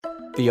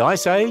The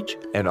Ice Age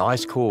and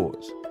Ice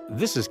Cores.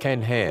 This is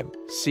Ken Ham,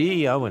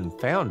 CEO and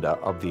founder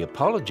of the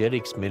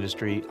apologetics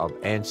ministry of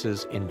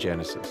Answers in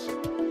Genesis.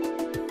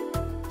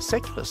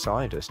 Secular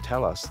scientists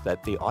tell us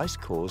that the ice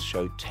cores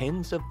show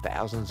tens of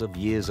thousands of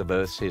years of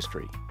Earth's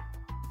history,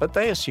 but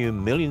they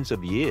assume millions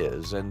of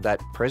years and that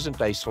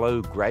present-day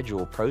slow,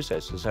 gradual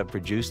processes have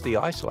produced the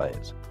ice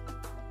layers.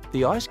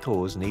 The ice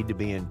cores need to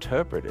be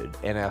interpreted,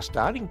 and our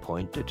starting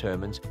point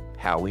determines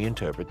how we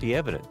interpret the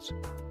evidence.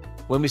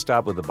 When we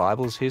start with the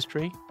Bible's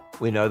history,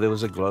 we know there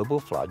was a global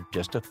flood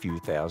just a few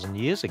thousand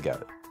years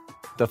ago.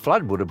 The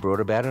flood would have brought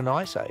about an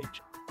ice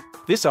age.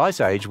 This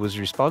ice age was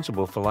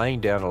responsible for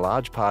laying down a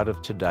large part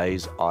of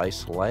today's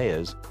ice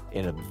layers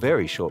in a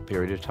very short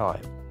period of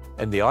time.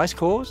 And the ice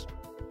cores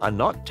are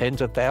not tens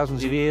of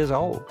thousands of years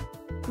old.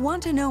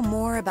 Want to know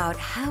more about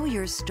how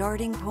your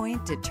starting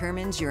point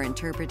determines your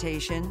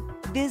interpretation?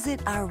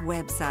 Visit our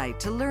website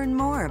to learn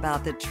more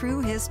about the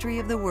true history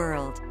of the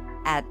world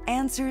at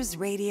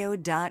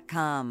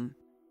AnswersRadio.com.